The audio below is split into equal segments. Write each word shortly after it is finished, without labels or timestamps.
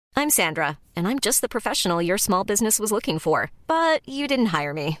I'm Sandra, and I'm just the professional your small business was looking for. But you didn't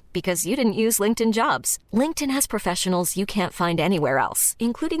hire me because you didn't use LinkedIn Jobs. LinkedIn has professionals you can't find anywhere else,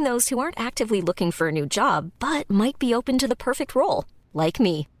 including those who aren't actively looking for a new job, but might be open to the perfect role, like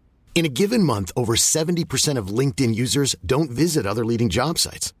me. In a given month, over 70% of LinkedIn users don't visit other leading job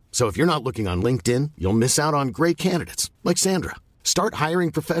sites. So if you're not looking on LinkedIn, you'll miss out on great candidates like Sandra. Start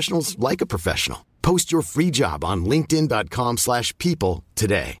hiring professionals like a professional. Post your free job on linkedin.com/people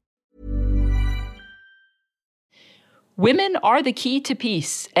today. Women are the key to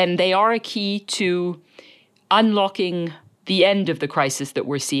peace, and they are a key to unlocking the end of the crisis that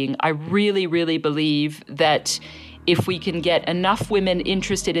we're seeing. I really, really believe that if we can get enough women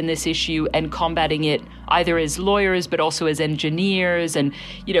interested in this issue and combating it either as lawyers but also as engineers and,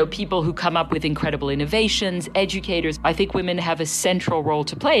 people who come up with incredible innovations, educators, I think women have a central role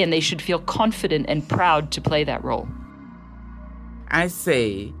to play, and they should feel confident and proud to play that role. I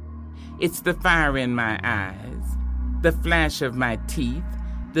say, it's the fire in my eyes, the flash of my teeth,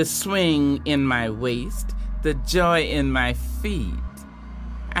 the swing in my waist, the joy in my feet.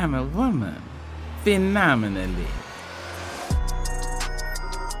 I'm a woman, phenomenally.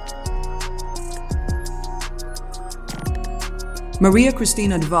 Maria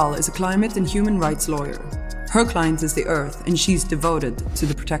Cristina Duval is a climate and human rights lawyer. Her client is the Earth, and she's devoted to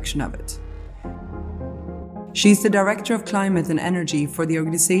the protection of it. She's the Director of Climate and Energy for the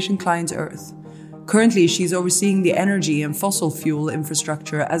organization Client Earth. Currently, she's overseeing the energy and fossil fuel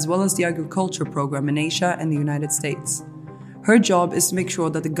infrastructure as well as the agriculture program in Asia and the United States. Her job is to make sure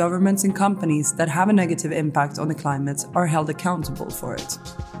that the governments and companies that have a negative impact on the climate are held accountable for it.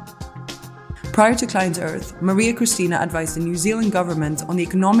 Prior to Client Earth, Maria Cristina advised the New Zealand government on the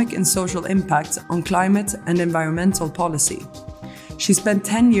economic and social impact on climate and environmental policy. She spent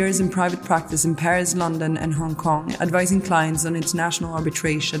 10 years in private practice in Paris, London, and Hong Kong, advising clients on international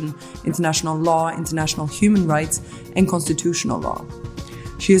arbitration, international law, international human rights, and constitutional law.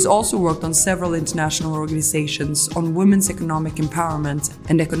 She has also worked on several international organizations on women's economic empowerment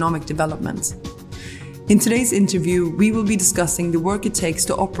and economic development. In today's interview, we will be discussing the work it takes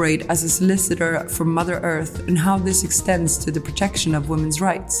to operate as a solicitor for Mother Earth and how this extends to the protection of women's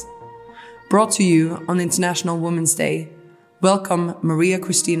rights. Brought to you on International Women's Day, welcome Maria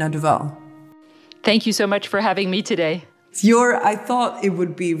Cristina Duval. Thank you so much for having me today. I thought it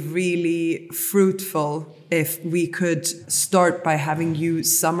would be really fruitful if we could start by having you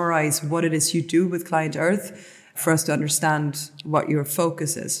summarize what it is you do with Client Earth for us to understand what your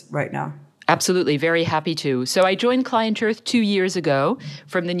focus is right now. Absolutely. Very happy to. So I joined Client Earth 2 years ago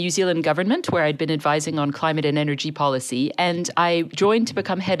from the New Zealand government, where I'd been advising on climate and energy policy. And I joined to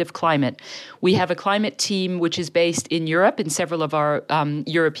become head of climate. We have a climate team which is based in Europe in several of our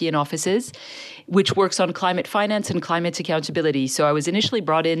European offices, which works on climate finance and climate accountability. So I was initially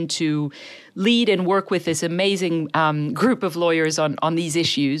brought in to lead and work with this amazing group of lawyers on these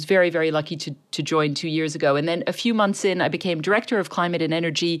issues. Very, very lucky to join 2 years ago. And then a few months in, I became director of climate and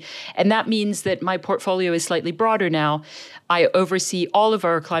energy. And that means that my portfolio is slightly broader now. I oversee all of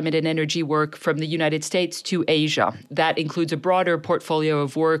our climate and energy work from the United States to Asia. That includes a broader portfolio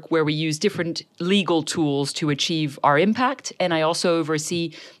of work where we use different legal tools to achieve our impact. And I also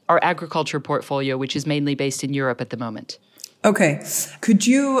oversee our agriculture portfolio, which is mainly based in Europe at the moment. Okay. Could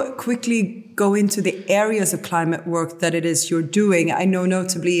you quickly go into the areas of climate work that it is you're doing? I know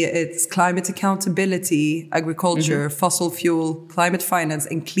notably it's climate accountability, agriculture, fossil fuel, climate finance,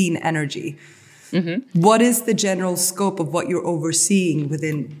 and clean energy. What is the general scope of what you're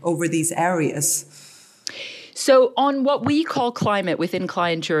overseeing over these areas? So on what we call climate within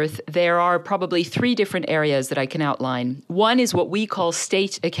Client Earth, there are probably 3 different areas that I can outline. One is what we call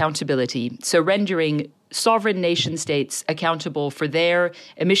state accountability, so rendering sovereign nation states accountable for their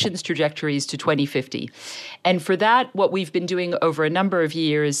emissions trajectories to 2050. And for that, what we've been doing over a number of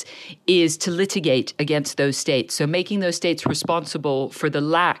years is to litigate against those states. So making those states responsible for the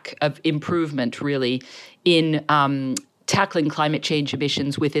lack of improvement, really, in tackling climate change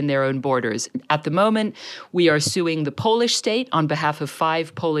emissions within their own borders. At the moment, we are suing the Polish state on behalf of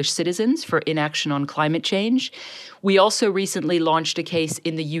 5 Polish citizens for inaction on climate change. We also recently launched a case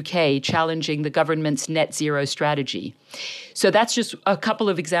in the UK challenging the government's net zero strategy. So that's just a couple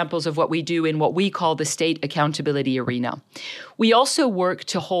of examples of what we do in what we call the state accountability arena. We also work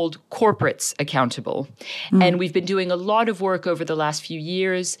to hold corporates accountable. And we've been doing a lot of work over the last few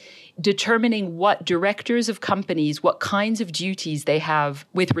years determining what directors of companies, what kinds of duties they have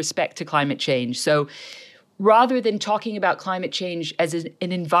with respect to climate change. So rather than talking about climate change as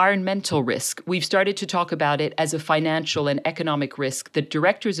an environmental risk, we've started to talk about it as a financial and economic risk that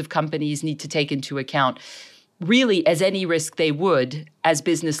directors of companies need to take into account. really as any risk they would as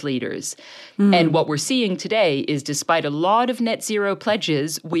business leaders. And what we're seeing today is, despite a lot of net zero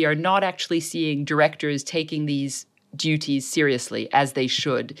pledges, we are not actually seeing directors taking these duties seriously as they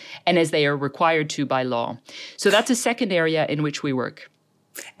should and as they are required to by law. So that's a second area in which we work.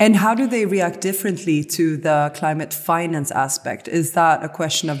 And how do they react differently to the climate finance aspect? Is that a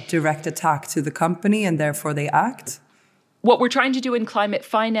question of direct attack to the company and therefore they act? What we're trying to do in climate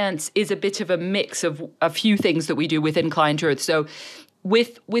finance is a bit of a mix of a few things that we do within Client Earth. So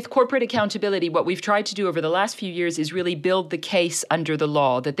with corporate accountability, what we've tried to do over the last few years is really build the case under the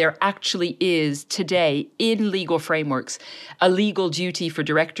law that there actually is today in legal frameworks a legal duty for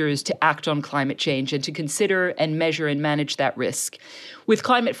directors to act on climate change and to consider and measure and manage that risk. With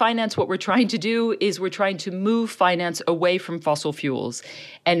climate finance, what we're trying to do is we're trying to move finance away from fossil fuels.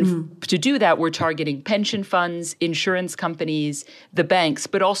 And to do that, we're targeting pension funds, insurance companies, the banks,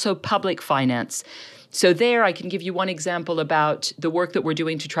 but also public finance. So there, I can give you one example about the work that we're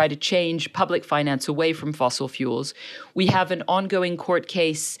doing to try to change public finance away from fossil fuels. We have an ongoing court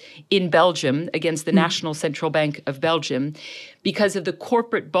case in Belgium against the National Central Bank of Belgium because of the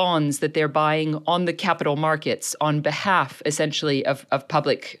corporate bonds that they're buying on the capital markets on behalf, essentially, of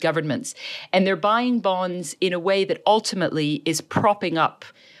public governments. And they're buying bonds in a way that ultimately is propping up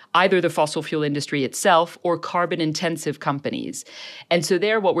either the fossil fuel industry itself or carbon-intensive companies. And so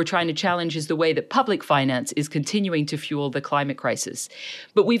there, what we're trying to challenge is the way that public finance is continuing to fuel the climate crisis.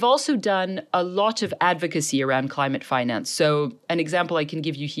 But we've also done a lot of advocacy around climate finance. So an example I can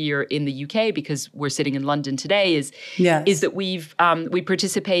give you here in the UK, because we're sitting in London today, is that we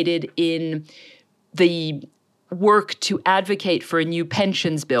participated in the work to advocate for a new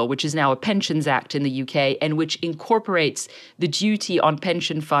pensions bill, which is now a Pensions Act in the UK, and which incorporates the duty on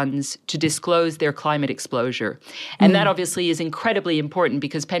pension funds to disclose their climate exposure. And that obviously is incredibly important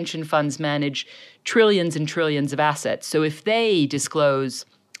because pension funds manage trillions and trillions of assets. So if they disclose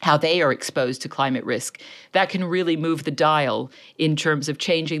how they are exposed to climate risk, that can really move the dial in terms of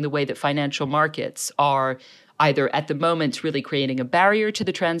changing the way that financial markets are either at the moment really creating a barrier to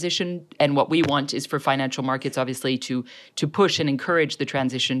the transition, and what we want is for financial markets obviously to push and encourage the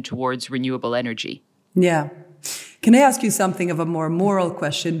transition towards renewable energy. Yeah. Can I ask you something of a more moral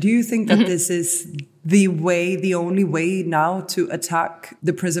question? Do you think that this is the only way now to attack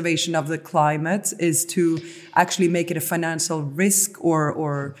the preservation of the climate is to actually make it a financial risk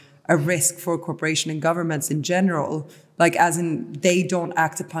or a risk for corporations and governments in general? Like as in they don't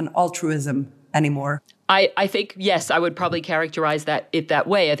act upon altruism anymore? I think, yes, I would probably characterize it that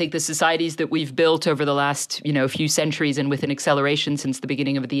way. I think the societies that we've built over the last, few centuries and with an acceleration since the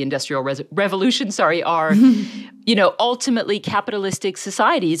beginning of the Industrial Revolution, are, ultimately capitalistic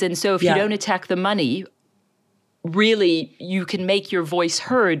societies. And so if you don't attack the money, really you can make your voice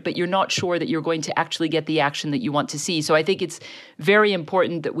heard, but you're not sure that you're going to actually get the action that you want to see. So I think it's very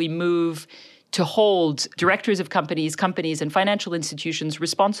important that we move to hold directors of companies and financial institutions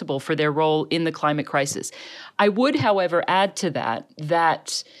responsible for their role in the climate crisis. I would, however, add to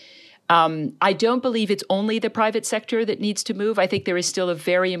that I don't believe it's only the private sector that needs to move. I think there is still a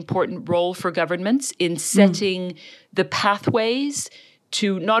very important role for governments in setting the pathways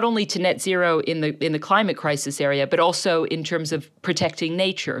to not only to net zero in the climate crisis area, but also in terms of protecting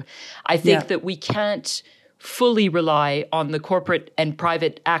nature. I think that we can't fully rely on the corporate and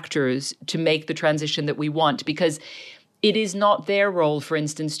private actors to make the transition that we want, because it is not their role, for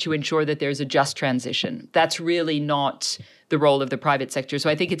instance, to ensure that there's a just transition. That's really not the role of the private sector. So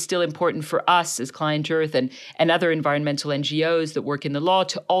I think it's still important for us as Client Earth and other environmental NGOs that work in the law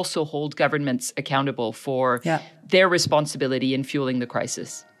to also hold governments accountable for their responsibility in fueling the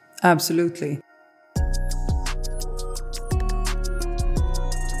crisis. Absolutely.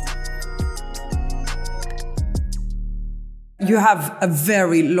 You have a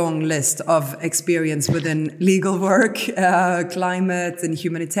very long list of experience within legal work, climate and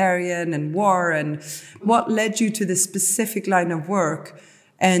humanitarian and war. And what led you to this specific line of work,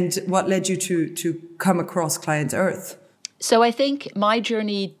 and what led you to come across Client Earth? So I think my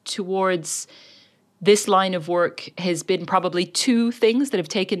journey towards this line of work has been probably two things that have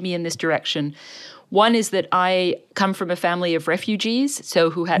taken me in this direction. One is that I come from a family of refugees,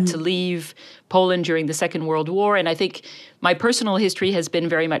 who had to leave Poland during the Second World War. And I think my personal history has been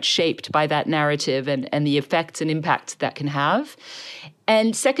very much shaped by that narrative and the effects and impacts that can have.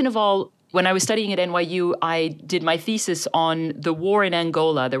 And second of all, when I was studying at NYU, I did my thesis on the war in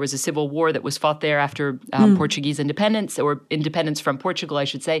Angola. There was a civil war that was fought there after Portuguese independence, or independence from Portugal, I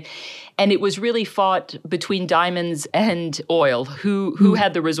should say. And it was really fought between diamonds and oil. Who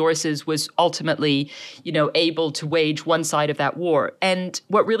had the resources was ultimately, able to wage one side of that war. And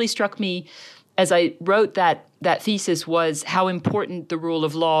what really struck me as I wrote that thesis was how important the rule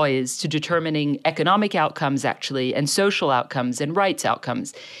of law is to determining economic outcomes, actually, and social outcomes and rights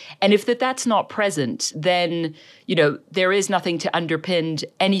outcomes. And if that's not present, then, there is nothing to underpin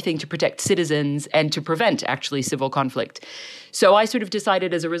anything to protect citizens and to prevent, actually, civil conflict. So I sort of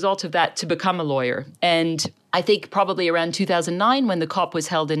decided as a result of that to become a lawyer. And I think probably around 2009, when the COP was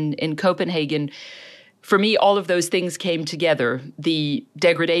held in Copenhagen, for me, all of those things came together. The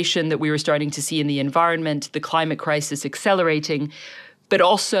degradation that we were starting to see in the environment, the climate crisis accelerating, but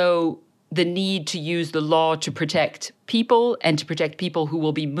also the need to use the law to protect people and to protect people who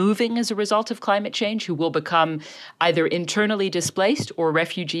will be moving as a result of climate change, who will become either internally displaced or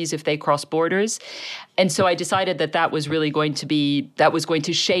refugees if they cross borders. And so I decided that was really going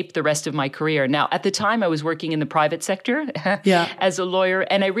to shape the rest of my career. Now, at the time, I was working in the private sector as a lawyer,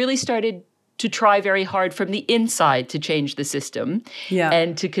 and I really started to try very hard from the inside to change the system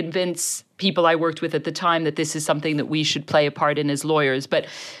and to convince people I worked with at the time that this is something that we should play a part in as lawyers. But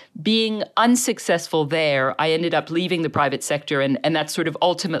being unsuccessful there, I ended up leaving the private sector, and that's sort of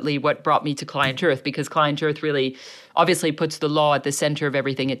ultimately what brought me to Client Earth, because Client Earth really obviously puts the law at the center of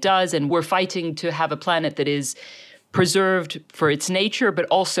everything it does, and we're fighting to have a planet that is preserved for its nature, but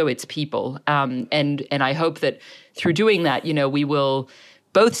also its people. And I hope that through doing that, we will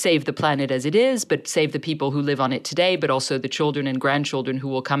both save the planet as it is, but save the people who live on it today, but also the children and grandchildren who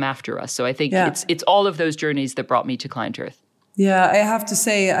will come after us. So I think it's all of those journeys that brought me to Client Earth. Yeah, I have to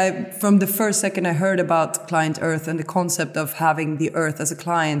say, from the first second I heard about Client Earth and the concept of having the Earth as a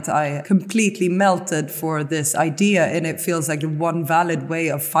client, I completely melted for this idea. And it feels like the one valid way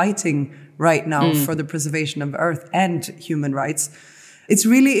of fighting right now for the preservation of Earth and human rights. It's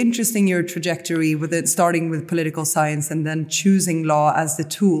really interesting, your trajectory with it starting with political science and then choosing law as the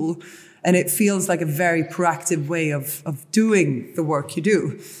tool. And it feels like a very proactive way of doing the work you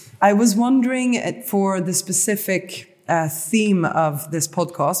do. I was wondering for the specific theme of this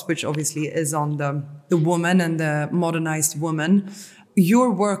podcast, which obviously is on the woman and the modernized woman, your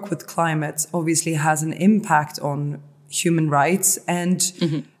work with climate obviously has an impact on human rights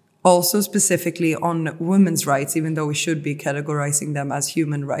and also specifically on women's rights, even though we should be categorizing them as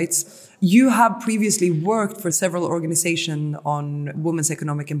human rights. You have previously worked for several organizations on women's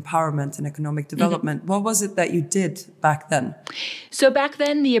economic empowerment and economic development. What was it that you did back then? So back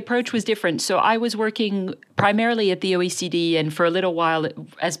then, the approach was different. So I was working primarily at the OECD and for a little while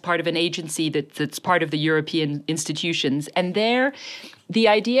as part of an agency that's part of the European institutions. And there, the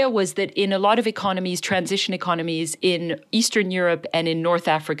idea was that in a lot of economies, transition economies in Eastern Europe and in North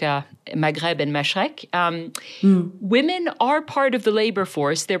Africa, Maghreb and Mashrek, women are part of the labor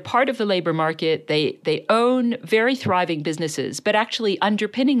force. They're part of the labor market. They own very thriving businesses, but actually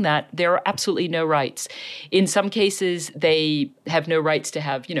underpinning that, there are absolutely no rights. In some cases, they have no rights to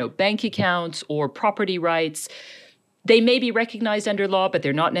have, bank accounts or property rights. They may be recognized under law, but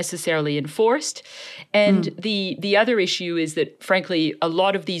they're not necessarily enforced. And the other issue is that, frankly, a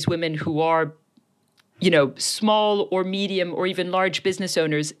lot of these women who are, small or medium or even large business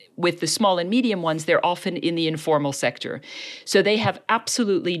owners, with the small and medium ones, they're often in the informal sector. So they have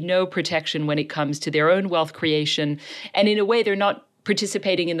absolutely no protection when it comes to their own wealth creation. And in a way, they're not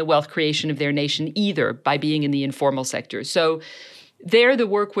participating in the wealth creation of their nation either by being in the informal sector. So there, the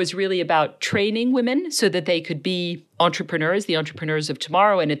work was really about training women so that they could be entrepreneurs, the entrepreneurs of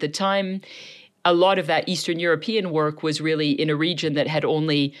tomorrow. And at the time, a lot of that Eastern European work was really in a region that had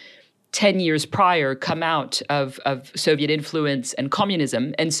only 10 years prior come out of Soviet influence and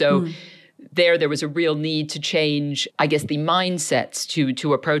communism. And so there was a real need to change, I guess, the mindsets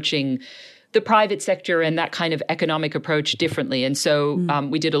to approaching the private sector and that kind of economic approach differently. And so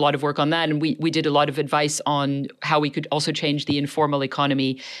we did a lot of work on that. And we did a lot of advice on how we could also change the informal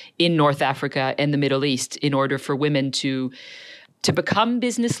economy in North Africa and the Middle East in order for women to become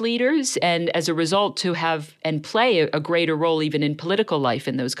business leaders and as a result to have and play a greater role even in political life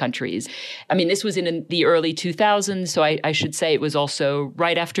in those countries. I mean, this was in the early 2000s, so I should say it was also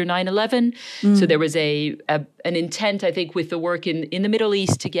right after 9/11. So there was an intent, I think, with the work in the Middle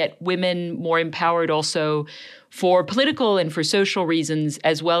East to get women more empowered also for political and for social reasons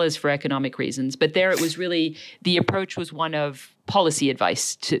as well as for economic reasons. But there it was really, the approach was one of policy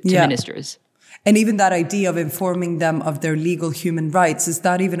advice to ministers. And even that idea of informing them of their legal human rights, is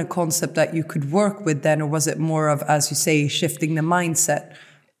that even a concept that you could work with then? Or was it more of, as you say, shifting the mindset?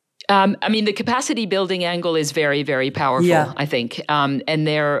 The capacity building angle is very, very powerful, I think. And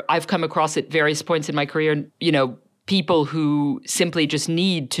I've come across at various points in my career, people who simply just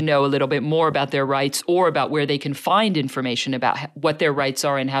need to know a little bit more about their rights or about where they can find information about what their rights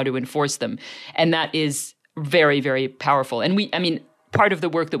are and how to enforce them. And that is very, very powerful. And part of the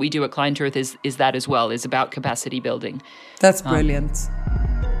work that we do at Client Earth is that as well, is about capacity building. That's brilliant.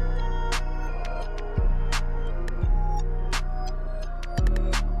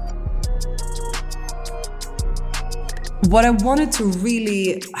 What I wanted to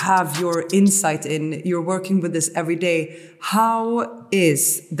really have your insight in, you're working with this every day, how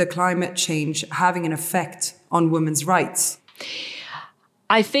is the climate change having an effect on women's rights?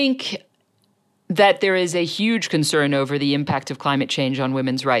 I think that there is a huge concern over the impact of climate change on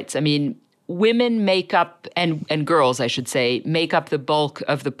women's rights. I mean, women make up, and girls, I should say, make up the bulk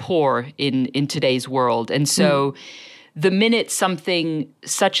of the poor in today's world. And so the minute something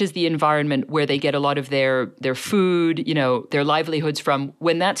such as the environment, where they get a lot of their food, their livelihoods from,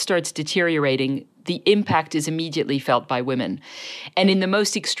 when that starts deteriorating, the impact is immediately felt by women. And in the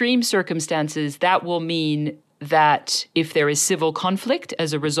most extreme circumstances, that will mean that if there is civil conflict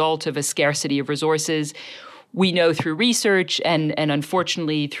as a result of a scarcity of resources, we know through research and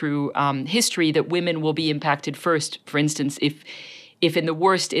unfortunately through history that women will be impacted first. For instance, if in the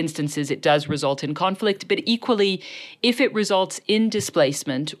worst instances it does result in conflict, but equally, if it results in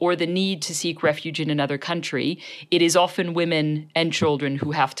displacement or the need to seek refuge in another country, it is often women and children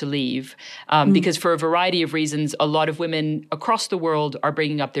who have to leave. Because for a variety of reasons, a lot of women across the world are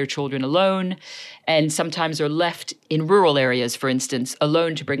bringing up their children alone and sometimes are left in rural areas, for instance,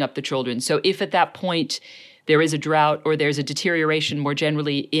 alone to bring up the children. So if at that point there is a drought or there's a deterioration more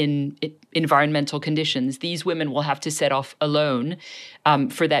generally in environmental conditions, these women will have to set off alone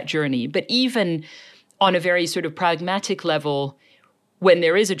for that journey. But even on a very sort of pragmatic level, when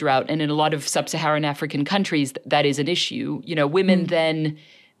there is a drought, and in a lot of sub-Saharan African countries, that is an issue, women then,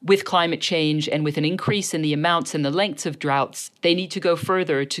 with climate change and with an increase in the amounts and the lengths of droughts, they need to go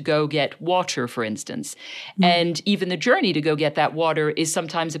further to go get water, for instance. And even the journey to go get that water is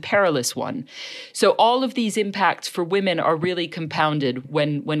sometimes a perilous one. So all of these impacts for women are really compounded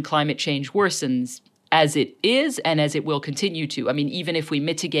when climate change worsens, as it is and as it will continue to. I mean, even if we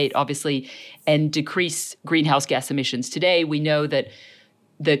mitigate, obviously, and decrease greenhouse gas emissions today, we know that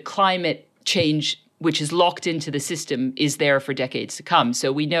the climate change which is locked into the system, is there for decades to come.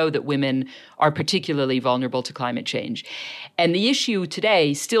 So we know that women are particularly vulnerable to climate change. And the issue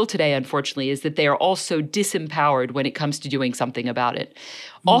today, still today, unfortunately, is that they are also disempowered when it comes to doing something about it.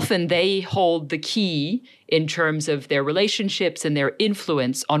 Often they hold the key in terms of their relationships and their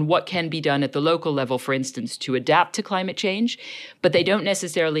influence on what can be done at the local level, for instance, to adapt to climate change, but they don't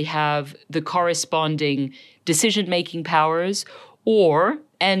necessarily have the corresponding decision-making powers or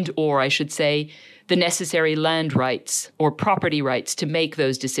I should say, the necessary land rights or property rights to make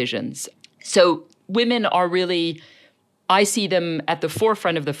those decisions. So women are really, I see them at the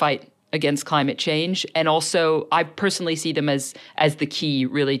forefront of the fight against climate change. And also, I personally see them as the key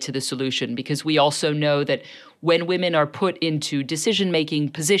really to the solution, because we also know that when women are put into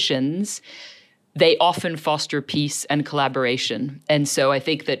decision-making positions, they often foster peace and collaboration. And so I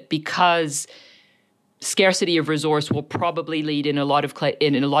think that because scarcity of resource will probably lead in a lot of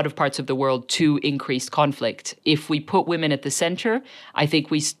parts of the world to increased conflict. If we put women at the center, I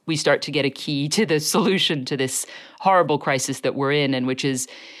think we start to get a key to the solution to this horrible crisis that we're in, and which is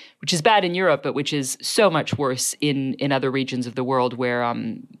bad in Europe, but which is so much worse in other regions of the world where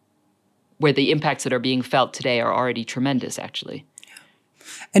the impacts that are being felt today are already tremendous, actually.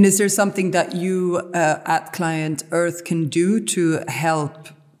 And is there something that you at Client Earth can do to help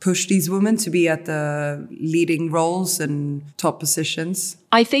push these women to be at the leading roles and top positions?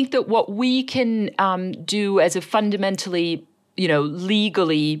 I think that what we can do as a fundamentally,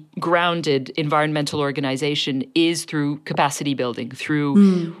 legally grounded environmental organization is through capacity building,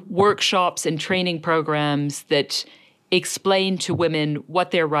 through workshops and training programs that explain to women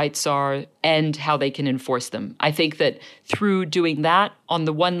what their rights are and how they can enforce them. I think that through doing that, on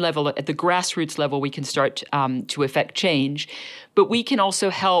the one level, at the grassroots level, we can start to effect change. But we can also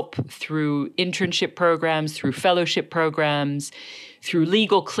help through internship programs, through fellowship programs, through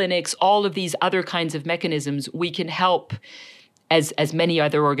legal clinics, all of these other kinds of mechanisms. We can help, as many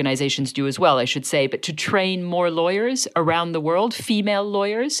other organizations do as well, I should say, but to train more lawyers around the world, female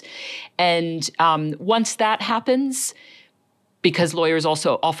lawyers. And once that happens, because lawyers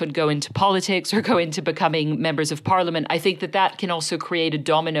also often go into politics or go into becoming members of parliament, I think that can also create a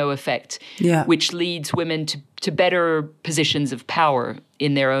domino effect, which leads women to better positions of power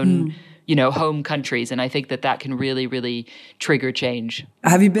in their own home countries. And I think that can really, really trigger change.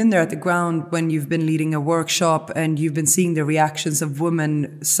 Have you been there at the ground when you've been leading a workshop and you've been seeing the reactions of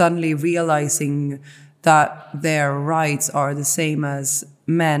women suddenly realizing that their rights are the same as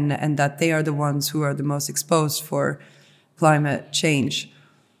men and that they are the ones who are the most exposed for climate change?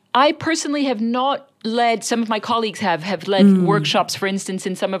 I personally have not some of my colleagues have led workshops, for instance,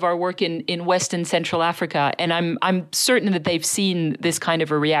 in some of our work in West and Central Africa. And I'm certain that they've seen this kind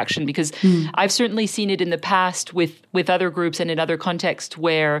of a reaction, because I've certainly seen it in the past with other groups and in other contexts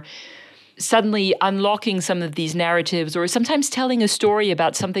where suddenly unlocking some of these narratives, or sometimes telling a story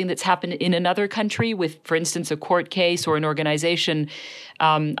about something that's happened in another country with, for instance, a court case or an organization.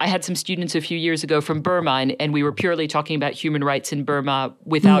 I had some students a few years ago from Burma, and we were purely talking about human rights in Burma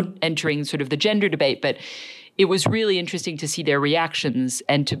without entering sort of the gender debate. But it was really interesting to see their reactions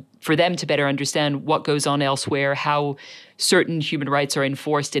and for them to better understand what goes on elsewhere, how certain human rights are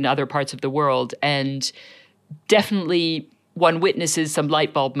enforced in other parts of the world. And definitely one witnesses some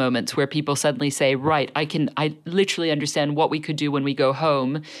light bulb moments where people suddenly say, right, I literally understand what we could do when we go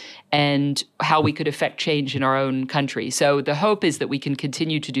home and how we could affect change in our own country. So the hope is that we can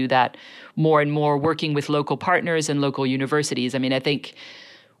continue to do that more and more, working with local partners and local universities. I mean, I think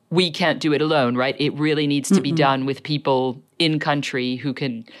we can't do it alone, right? It really needs to be done with people in country who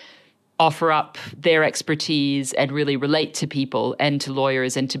can offer up their expertise and really relate to people and to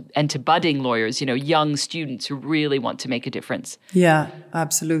lawyers and to budding lawyers, young students who really want to make a difference. Yeah,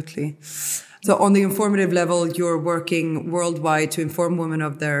 absolutely. So on the informative level, you're working worldwide to inform women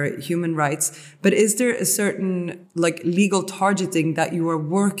of their human rights. But is there a certain legal targeting that you are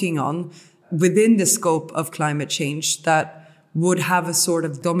working on within the scope of climate change that would have a sort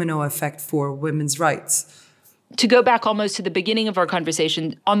of domino effect for women's rights? To go back almost to the beginning of our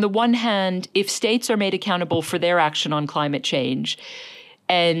conversation, on the one hand, if states are made accountable for their action on climate change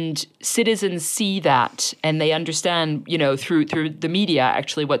and citizens see that and they understand, through the media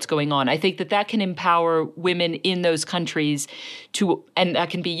actually what's going on, I think that can empower women in those countries and that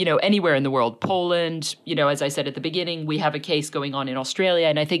can be, anywhere in the world. Poland, as I said at the beginning, we have a case going on in Australia.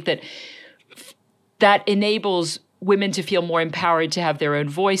 And I think that enables women to feel more empowered to have their own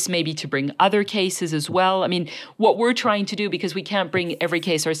voice, maybe to bring other cases as well. I mean, what we're trying to do, because we can't bring every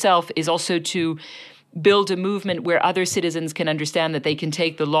case ourselves, is also to build a movement where other citizens can understand that they can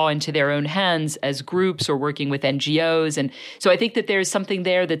take the law into their own hands as groups or working with NGOs. And so I think that there's something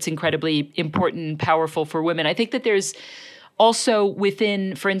there that's incredibly important and powerful for women. I think that there's also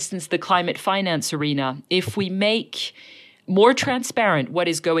within, for instance, the climate finance arena, if we make more transparent what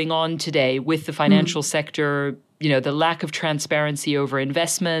is going on today with the financial sector, the lack of transparency over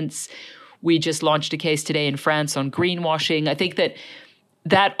investments. We just launched a case today in France on greenwashing. I think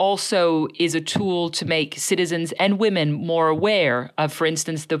that also is a tool to make citizens and women more aware of, for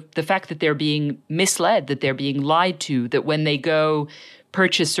instance, the fact that they're being misled, that they're being lied to, that when they go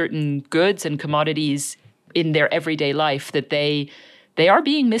purchase certain goods and commodities in their everyday life, that they are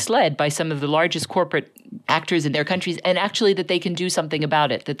being misled by some of the largest corporate actors in their countries, and actually that they can do something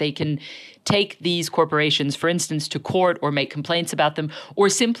about it, that they can take these corporations, for instance, to court or make complaints about them, or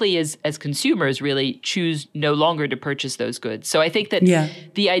simply as consumers really choose no longer to purchase those goods. So I think that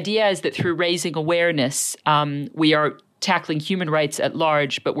the idea is that through raising awareness, we are tackling human rights at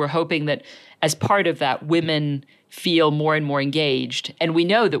large, but we're hoping that as part of that, women feel more and more engaged. And we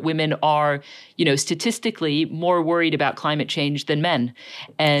know that women are, statistically more worried about climate change than men.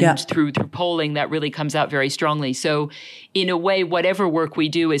 And through polling, that really comes out very strongly. So in a way, whatever work we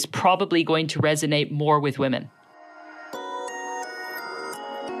do is probably going to resonate more with women.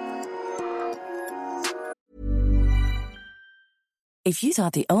 If you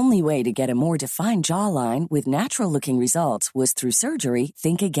thought the only way to get a more defined jawline with natural-looking results was through surgery,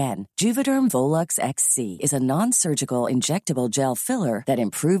 think again. Juvederm Volux XC is a non-surgical injectable gel filler that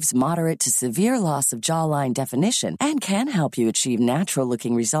improves moderate to severe loss of jawline definition and can help you achieve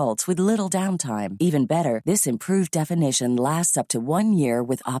natural-looking results with little downtime. Even better, this improved definition lasts up to 1 year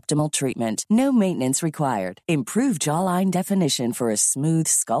with optimal treatment. No maintenance required. Improve jawline definition for a smooth,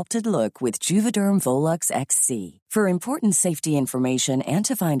 sculpted look with Juvederm Volux XC. For important safety information and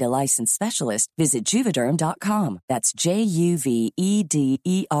to find a licensed specialist, visit Juvederm.com. That's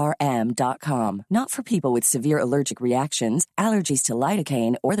JUVEDERM.com. Not for people with severe allergic reactions, allergies to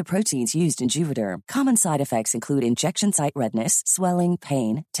lidocaine, or the proteins used in Juvederm. Common side effects include injection site redness, swelling,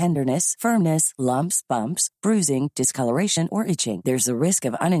 pain, tenderness, firmness, lumps, bumps, bruising, discoloration, or itching. There's a risk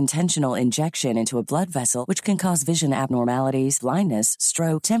of unintentional injection into a blood vessel, which can cause vision abnormalities, blindness,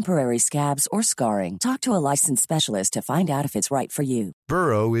 stroke, temporary scabs, or scarring. Talk to a licensed specialist to find out if it's right for you.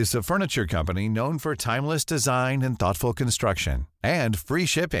 Burrow is a furniture company known for timeless design and thoughtful construction and free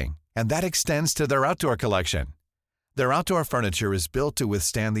shipping, and that extends to their outdoor collection. Their outdoor furniture is built to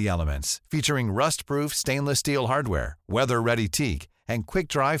withstand the elements, featuring rust-proof stainless steel hardware, weather-ready teak, and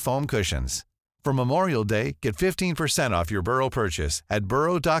quick-dry foam cushions. For Memorial Day, get 15% off your Burrow purchase at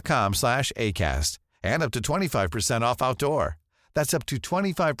burrow.com/ACAST and up to 25% off outdoor. That's up to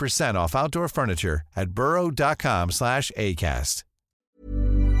 25% off outdoor furniture at burrow.com/ACAST.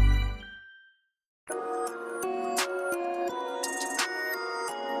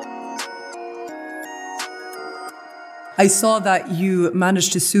 I saw that you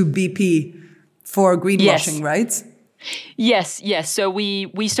managed to sue BP for greenwashing, right? Yes. So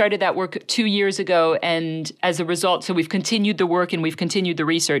we started that work 2 years ago, and as a result, so we've continued the work and we've continued the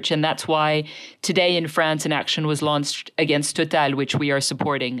research, and that's why today in France an action was launched against Total, which we are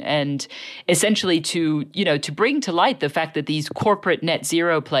supporting, and essentially to bring to light the fact that these corporate net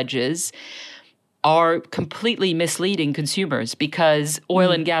zero pledges are completely misleading consumers, because oil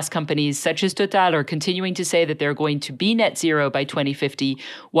and gas companies such as Total are continuing to say that they're going to be net zero by 2050,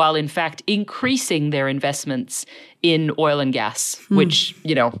 while in fact increasing their investments in oil and gas, which,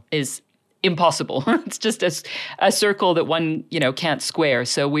 is impossible. It's just a circle that one, can't square.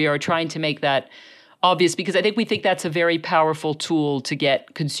 So we are trying to make that obvious, because we think that's a very powerful tool to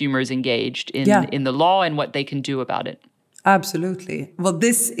get consumers engaged in the law and what they can do about it. Absolutely. Well,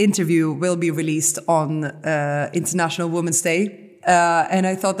 this interview will be released on International Women's Day. And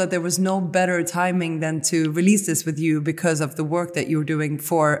I thought that there was no better timing than to release this with you because of the work that you're doing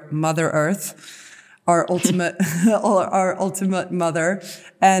for Mother Earth, our ultimate, our ultimate mother.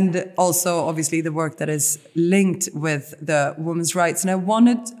 And also, obviously, the work that is linked with the women's rights. And I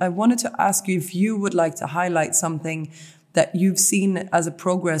wanted to ask you if you would like to highlight something that you've seen as a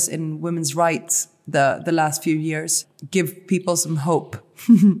progress in women's rights the last few years, give people some hope.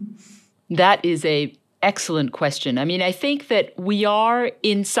 That is a excellent question. I think that we are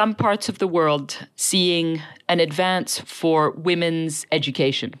in some parts of the world seeing an advance for women's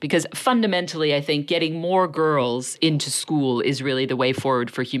education, because fundamentally, I think getting more girls into school is really the way forward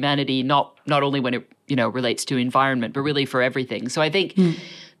for humanity, not only when it relates to environment, but really for everything. So I think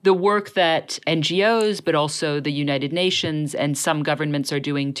the work that NGOs, but also the United Nations and some governments are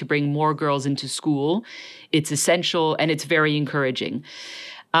doing to bring more girls into school, it's essential and it's very encouraging.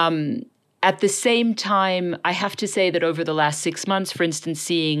 At the same time, I have to say that over the last 6 months, for instance,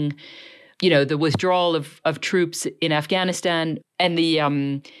 seeing, the withdrawal of troops in Afghanistan and the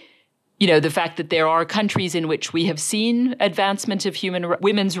fact that there are countries in which we have seen advancement of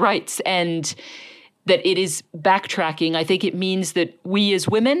women's rights and that it is backtracking, I think it means that we as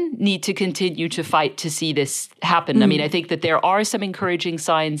women need to continue to fight to see this happen. I think that there are some encouraging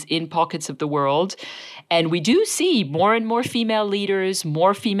signs in pockets of the world, and we do see more and more female leaders,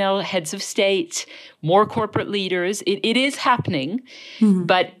 more female heads of state, more corporate leaders. It is happening,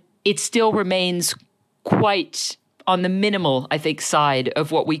 but it still remains quite on the minimal, I think, side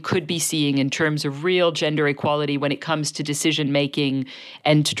of what we could be seeing in terms of real gender equality when it comes to decision-making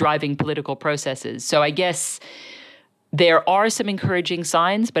and to driving political processes. So I guess there are some encouraging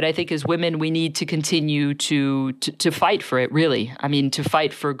signs, but I think as women, we need to continue to fight for it, really. To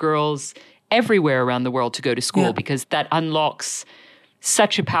fight for girls everywhere around the world to go to school, because that unlocks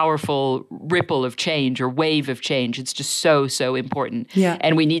such a powerful ripple of change or wave of change. It's just so important. Yeah.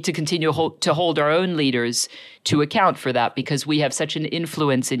 And we need to continue to hold our own leaders to account for that, because we have such an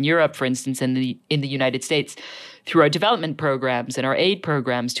influence in Europe, for instance, and in the United States, through our development programs and our aid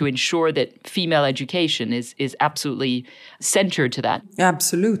programs to ensure that female education is absolutely centered to that.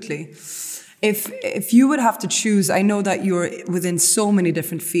 Absolutely. If you would have to choose, I know that you're within so many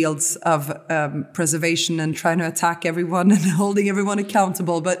different fields of preservation and trying to attack everyone and holding everyone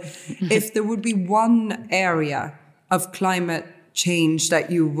accountable, but if there would be one area of climate change that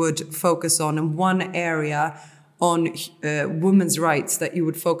you would focus on, and one area on women's rights that you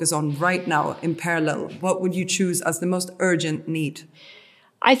would focus on right now in parallel, what would you choose as the most urgent need?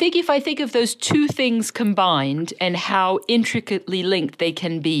 I think if I think of those two things combined and how intricately linked they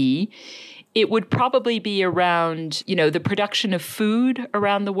can be, it would probably be around, the production of food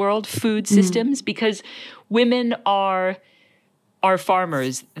around the world, food systems, because women are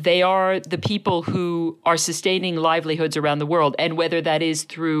farmers. They are the people who are sustaining livelihoods around the world, and whether that is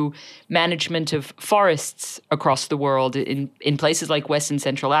through management of forests across the world in places like West and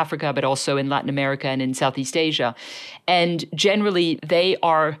Central Africa, but also in Latin America and in Southeast Asia. And generally, they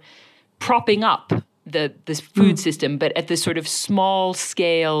are propping up this food system, but at this sort of small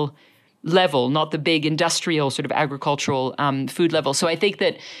scale level, not the big industrial sort of agricultural food level. So I think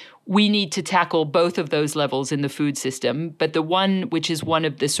that we need to tackle both of those levels in the food system. But the one which is one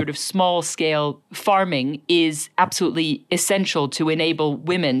of the sort of small scale farming is absolutely essential to enable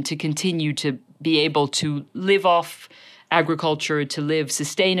women to continue to be able to live off agriculture, to live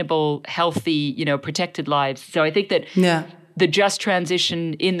sustainable, healthy, protected lives. So I think that the just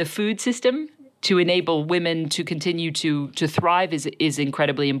transition in the food system to enable women to continue to thrive is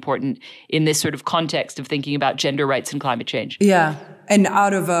incredibly important in this sort of context of thinking about gender rights and climate change. Yeah. And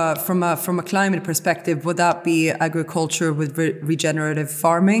out of from a climate perspective, would that be agriculture with regenerative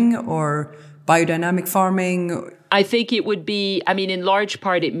farming or biodynamic farming? I think it would be, in large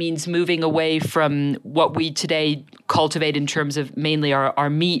part, it means moving away from what we today cultivate in terms of mainly our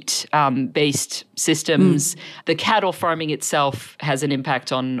meat-based systems. The cattle farming itself has an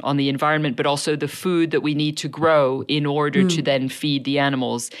impact on the environment, but also the food that we need to grow in order to then feed the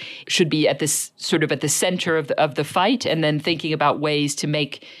animals should be at the center of the fight, and then thinking about ways to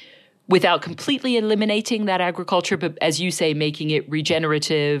make, without completely eliminating that agriculture, but as you say, making it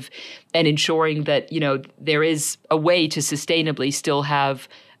regenerative and ensuring that, there is a way to sustainably still have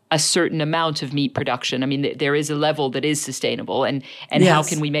a certain amount of meat production. There is a level that is sustainable, and Yes. How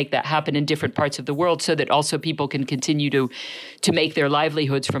can we make that happen in different parts of the world so that also people can continue to make their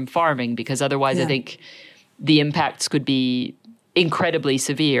livelihoods from farming? Because otherwise, I think the impacts could be incredibly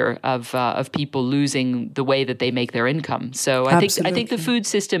severe of people losing the way that they make their income. So I think the food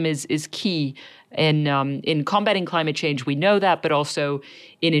system is key in combating climate change. We know that, but also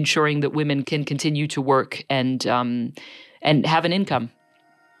in ensuring that women can continue to work and have an income.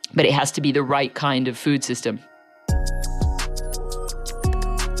 But it has to be the right kind of food system.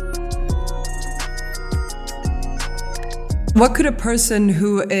 What could a person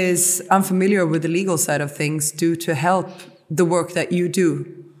who is unfamiliar with the legal side of things do to help the work that you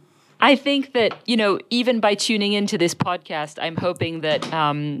do? I think that, even by tuning into this podcast, I'm hoping that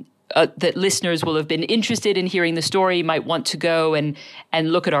that listeners will have been interested in hearing the story, might want to go and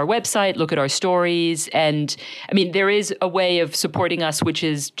look at our website, look at our stories. And there is a way of supporting us, which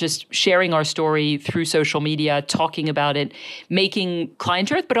is just sharing our story through social media, talking about it, making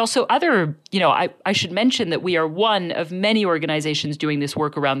Client Earth, but also other, I should mention that we are one of many organizations doing this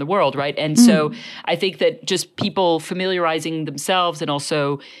work around the world, right? And so I think that just people familiarizing themselves and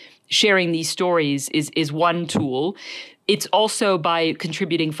also sharing these stories is one tool. It's also by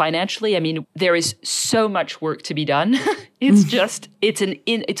contributing financially. There is so much work to be done.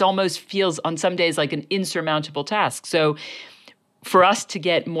 It almost feels on some days like an insurmountable task. So for us to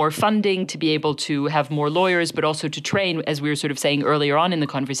get more funding, to be able to have more lawyers, but also to train, as we were sort of saying earlier on in the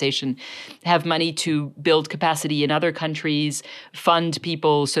conversation, have money to build capacity in other countries, fund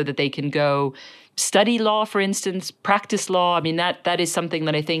people so that they can go study law, for instance, practice law. That is something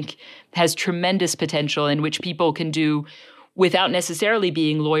that I think has tremendous potential, in which people can do without necessarily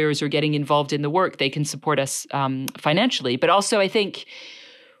being lawyers or getting involved in the work. They can support us financially. But also, I think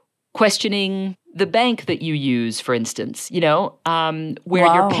questioning the bank that you use, for instance,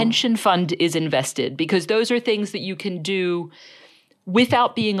 where your pension fund is invested, because those are things that you can do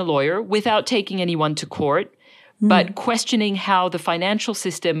without being a lawyer, without taking anyone to court, but questioning how the financial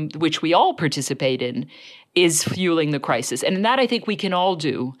system, which we all participate in, is fueling the crisis. And that I think we can all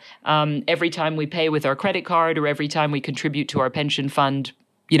do every time we pay with our credit card or every time we contribute to our pension fund,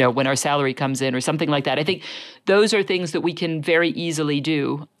 when our salary comes in or something like that. I think those are things that we can very easily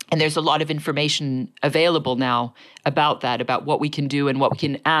do. And there's a lot of information available now about that, about what we can do and what we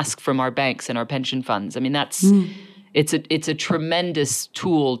can ask from our banks and our pension funds. It's a tremendous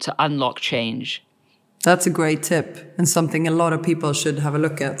tool to unlock change. That's a great tip, and something a lot of people should have a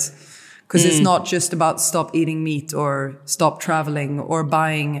look at. Because it's not just about stop eating meat or stop traveling or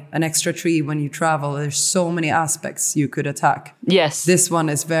buying an extra tree when you travel. There's so many aspects you could attack. Yes. This one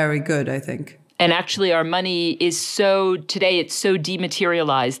is very good, I think. And actually our money is today it's so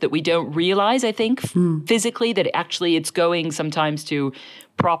dematerialized that we don't realize, I think, physically, that actually it's going sometimes to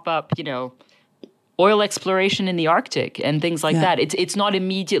prop up, oil exploration in the Arctic and things like that. It's not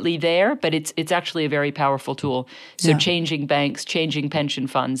immediately there, but it's actually a very powerful tool. So changing banks, changing pension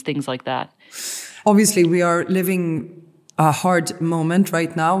funds, things like that. Obviously, we are living a hard moment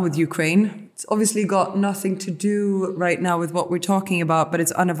right now with Ukraine. It's obviously got nothing to do right now with what we're talking about, but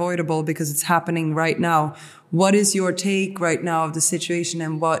it's unavoidable because it's happening right now. What is your take right now of the situation,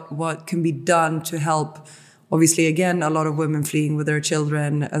 and what can be done to help? Obviously, again, a lot of women fleeing with their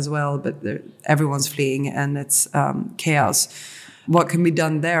children as well, but everyone's fleeing and it's chaos. What can be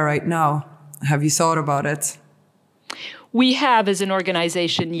done there right now? Have you thought about it? We have, as an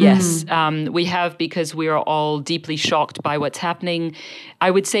organization, yes. We have, because we are all deeply shocked by what's happening. I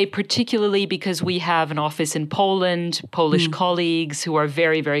would say particularly because we have an office in Poland, Polish colleagues who are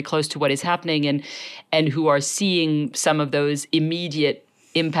very, very close to what is happening and who are seeing some of those immediate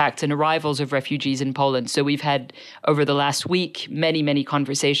impacts and arrivals of refugees in Poland. So we've had, over the last week, many, many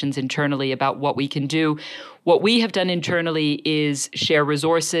conversations internally about what we can do. What we have done internally is share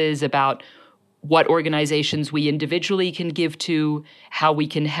resources about what organizations we individually can give to, how we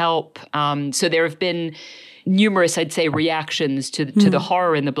can help. So there have been numerous, I'd say, reactions to the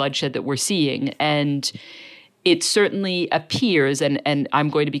horror and the bloodshed that we're seeing. And it certainly appears, and I'm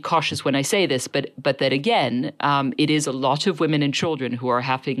going to be cautious when I say this, but that again, it is a lot of women and children who are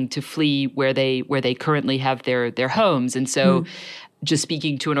having to flee where they currently have their homes. And so just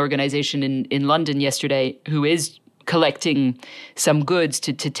speaking to an organization in London yesterday who is collecting some goods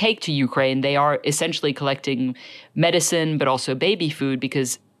to take to Ukraine, they are essentially collecting medicine, but also baby food,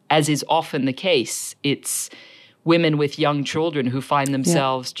 because as is often the case, it's women with young children who find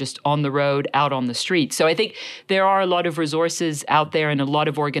themselves just on the road, out on the street. So I think there are a lot of resources out there and a lot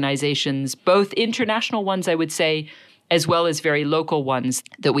of organizations, both international ones, I would say, as well as very local ones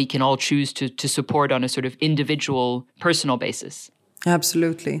that we can all choose to support on a sort of individual, personal basis.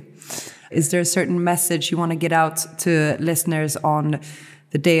 Absolutely. Is there a certain message you want to get out to listeners on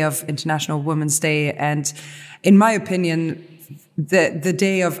the day of International Women's Day? And in my opinion, the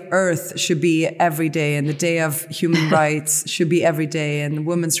day of Earth should be every day, and the day of human rights should be every day, and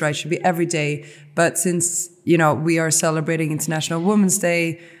women's rights should be every day. But since, we are celebrating International Women's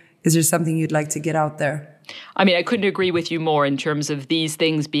Day, is there something you'd like to get out there? I mean, I couldn't agree with you more in terms of these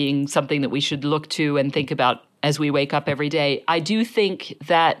things being something that we should look to and think about as we wake up every day. I do think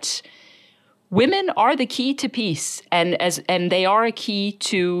that women are the key to peace, and they are a key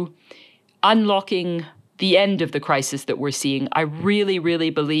to unlocking the end of the crisis that we're seeing. I really,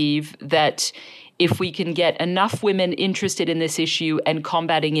 really believe that if we can get enough women interested in this issue and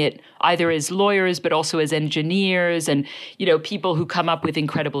combating it either as lawyers, but also as engineers and, people who come up with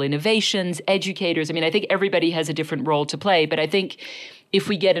incredible innovations, educators. I mean, I think everybody has a different role to play, but I think if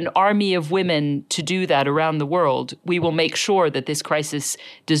we get an army of women to do that around the world, we will make sure that this crisis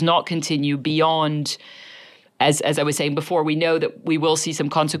does not continue beyond, as I was saying before, we know that we will see some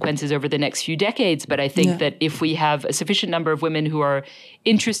consequences over the next few decades. But I think that if we have a sufficient number of women who are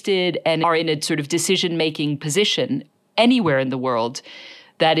interested and are in a sort of decision-making position anywhere in the world,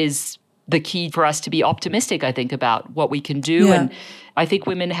 that is the key for us to be optimistic, I think, about what we can do. Yeah. And I think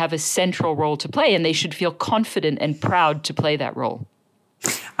women have a central role to play, and they should feel confident and proud to play that role.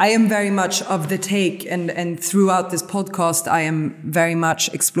 I am very much of the take, and throughout this podcast, I am very much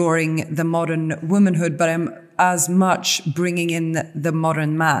exploring the modern womanhood, but I'm as much bringing in the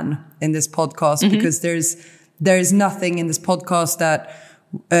modern man in this podcast, because there is nothing in this podcast that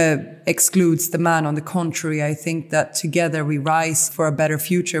excludes the man. On the contrary, I think that together we rise for a better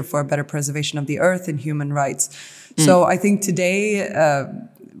future, for a better preservation of the earth and human rights. So I think today,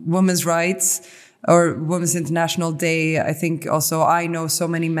 women's rights, or Women's International Day, I think also I know so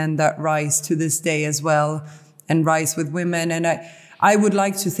many men that rise to this day as well and rise with women. And I would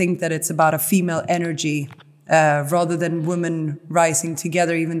like to think that it's about a female energy rather than women rising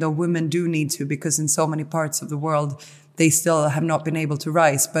together, even though women do need to, because in so many parts of the world, they still have not been able to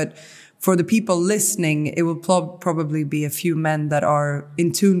rise. But for the people listening, it will probably be a few men that are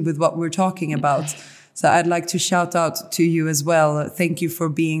in tune with what we're talking about. So I'd like to shout out to you as well. Thank you for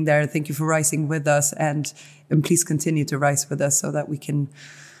being there. Thank you for rising with us, and please continue to rise with us so that we can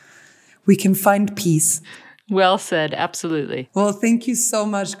find peace. Well said. Absolutely. Well, thank you so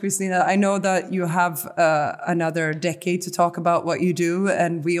much, Christina. I know that you have another decade to talk about what you do,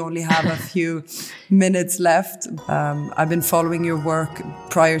 and we only have a few minutes left. I've been following your work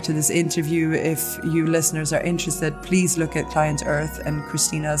prior to this interview. If you listeners are interested, please look at Client Earth and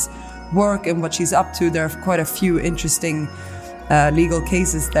Christina's work and what she's up to. There are quite a few interesting legal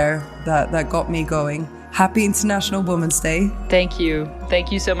cases there that got me going. Happy International Women's Day. Thank you.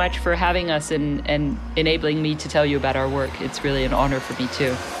 Thank you so much for having us and enabling me to tell you about our work. It's really an honor for me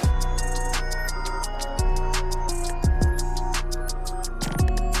too.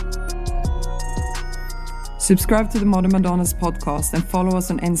 Subscribe to the Modern Madonnas podcast and follow us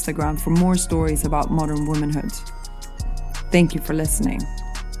on Instagram for more stories about modern womanhood. Thank you for listening.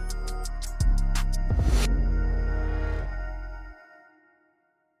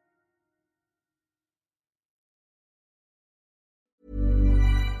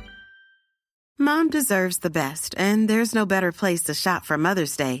 Mom deserves the best, and there's no better place to shop for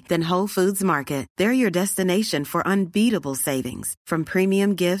Mother's Day than Whole Foods Market. They're your destination for unbeatable savings, from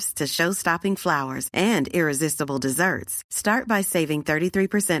premium gifts to show-stopping flowers and irresistible desserts. Start by saving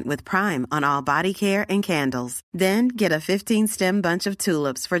 33% with Prime on all body care and candles. Then get a 15-stem bunch of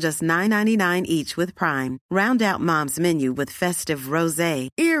tulips for just $9.99 each with Prime. Round out Mom's menu with festive rosé,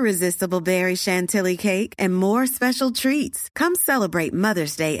 irresistible berry chantilly cake, and more special treats. Come celebrate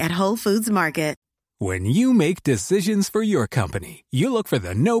Mother's Day at Whole Foods Market. When you make decisions for your company, you look for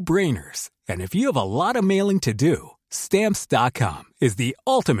the no-brainers. And if you have a lot of mailing to do, Stamps.com is the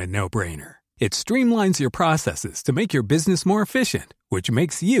ultimate no-brainer. It streamlines your processes to make your business more efficient, which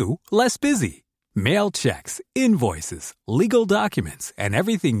makes you less busy. Mail checks, invoices, legal documents, and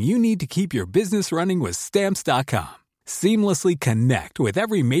everything you need to keep your business running with Stamps.com. Seamlessly connect with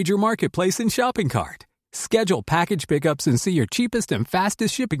every major marketplace and shopping cart. Schedule package pickups and see your cheapest and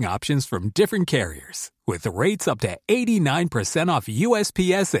fastest shipping options from different carriers, with rates up to 89% off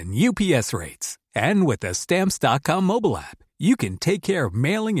USPS and UPS rates. And with the Stamps.com mobile app, you can take care of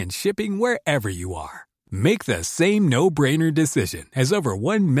mailing and shipping wherever you are. Make the same no-brainer decision as over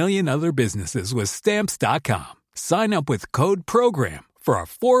 1 million other businesses with Stamps.com. Sign up with code PROGRAM for a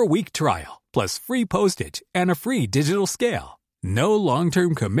 4-week trial, plus free postage and a free digital scale. No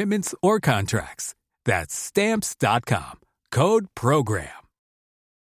long-term commitments or contracts. That's Stamps.com. Code PROGRAM.